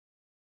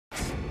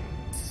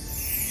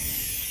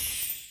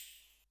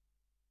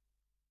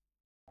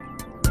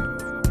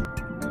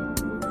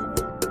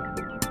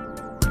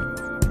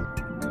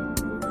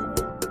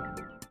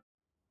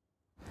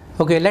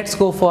Okay, let's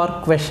go for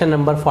question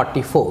number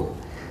 44.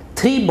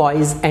 3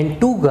 boys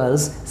and 2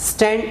 girls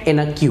stand in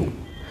a queue.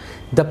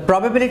 The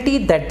probability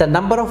that the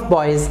number of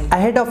boys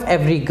ahead of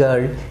every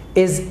girl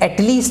is at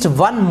least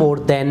one more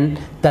than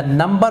the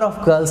number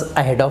of girls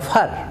ahead of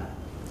her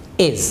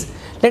is.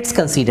 Let's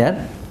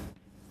consider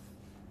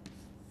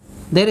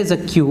there is a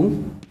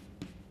queue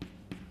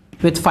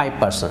with 5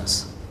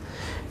 persons.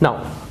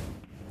 Now,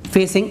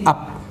 facing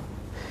up.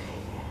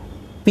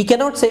 We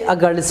cannot say a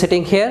girl is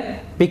sitting here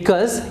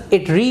because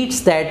it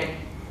reads that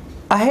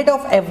ahead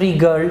of every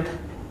girl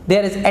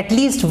there is at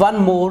least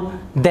one more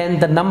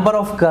than the number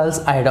of girls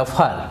ahead of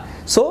her.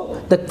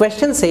 So the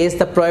question says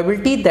the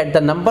probability that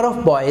the number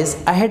of boys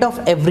ahead of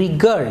every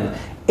girl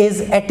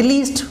is at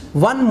least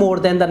one more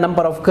than the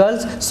number of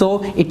girls,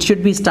 so it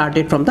should be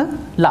started from the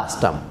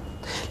last term.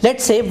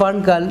 Let's say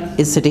one girl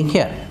is sitting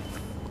here.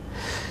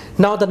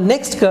 Now the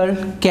next girl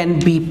can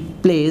be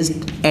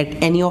placed at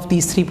any of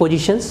these 3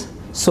 positions.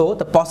 So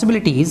the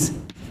possibility is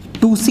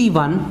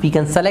 2C1, we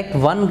can select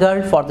one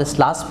girl for this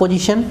last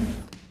position,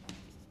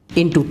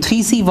 into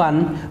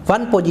 3C1,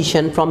 one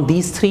position from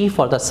these 3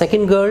 for the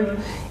second girl,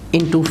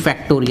 into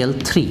factorial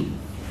 3.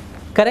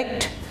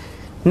 Correct?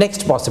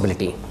 Next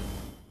possibility.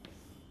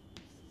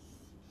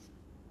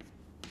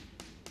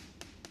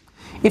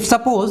 If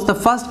suppose the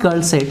first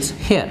girl sits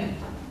here,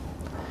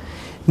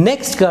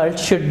 next girl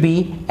should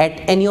be at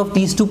any of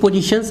these 2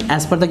 positions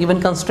as per the given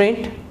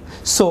constraint.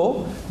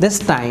 So this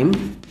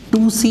time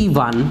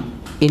 2C1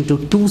 into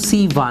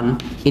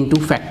 2C1 into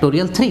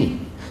factorial 3.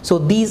 So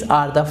these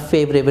are the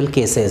favorable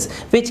cases,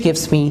 which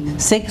gives me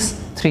 6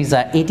 3s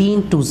are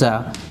 18, 2s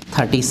are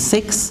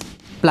 36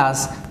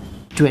 plus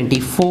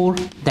 24,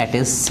 that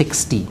is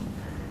 60.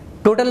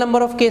 Total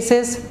number of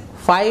cases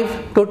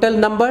 5 total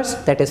numbers,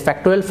 that is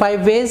factorial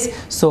 5 ways.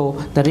 So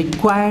the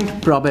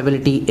required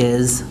probability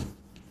is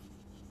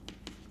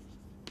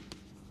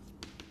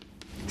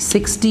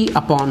 60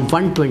 upon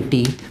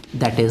 120,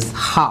 that is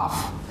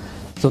half.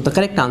 So the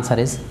correct answer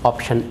is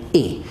option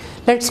A.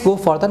 Let's go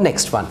for the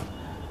next one.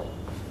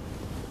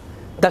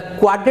 The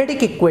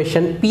quadratic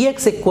equation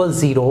Px equals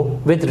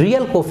 0 with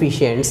real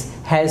coefficients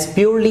has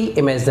purely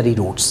imaginary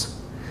roots.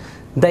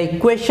 The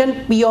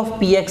equation P of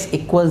Px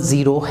equals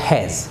 0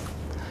 has.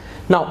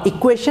 Now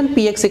equation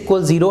Px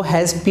equals 0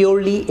 has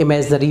purely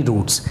imaginary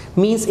roots.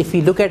 Means if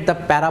we look at the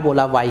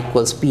parabola y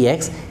equals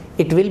Px,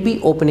 it will be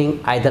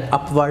opening either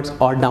upwards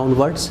or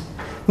downwards.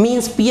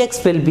 Means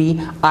Px will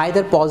be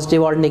either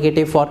positive or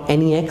negative for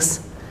any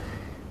x.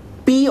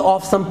 P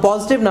of some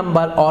positive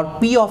number or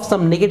P of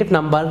some negative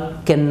number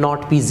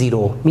cannot be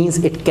 0. Means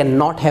it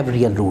cannot have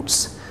real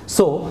roots.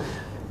 So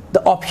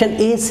the option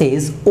A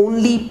says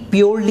only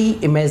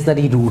purely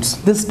imaginary roots.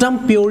 This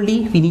term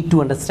purely we need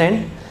to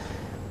understand.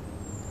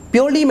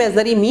 Purely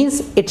imaginary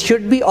means it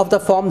should be of the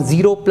form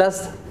 0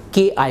 plus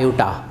k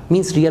iota.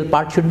 Means real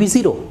part should be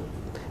 0,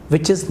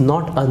 which is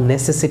not a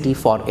necessity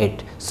for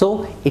it.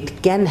 So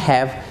it can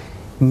have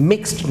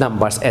mixed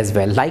numbers as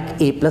well, like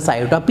a plus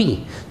iota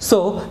p.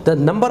 So the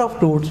number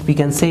of roots, we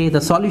can say the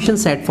solution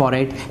set for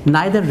it,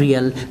 neither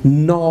real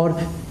nor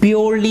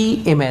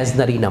purely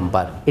imaginary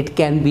number. It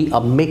can be a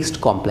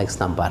mixed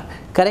complex number.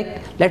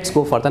 Correct? Let's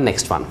go for the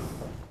next one.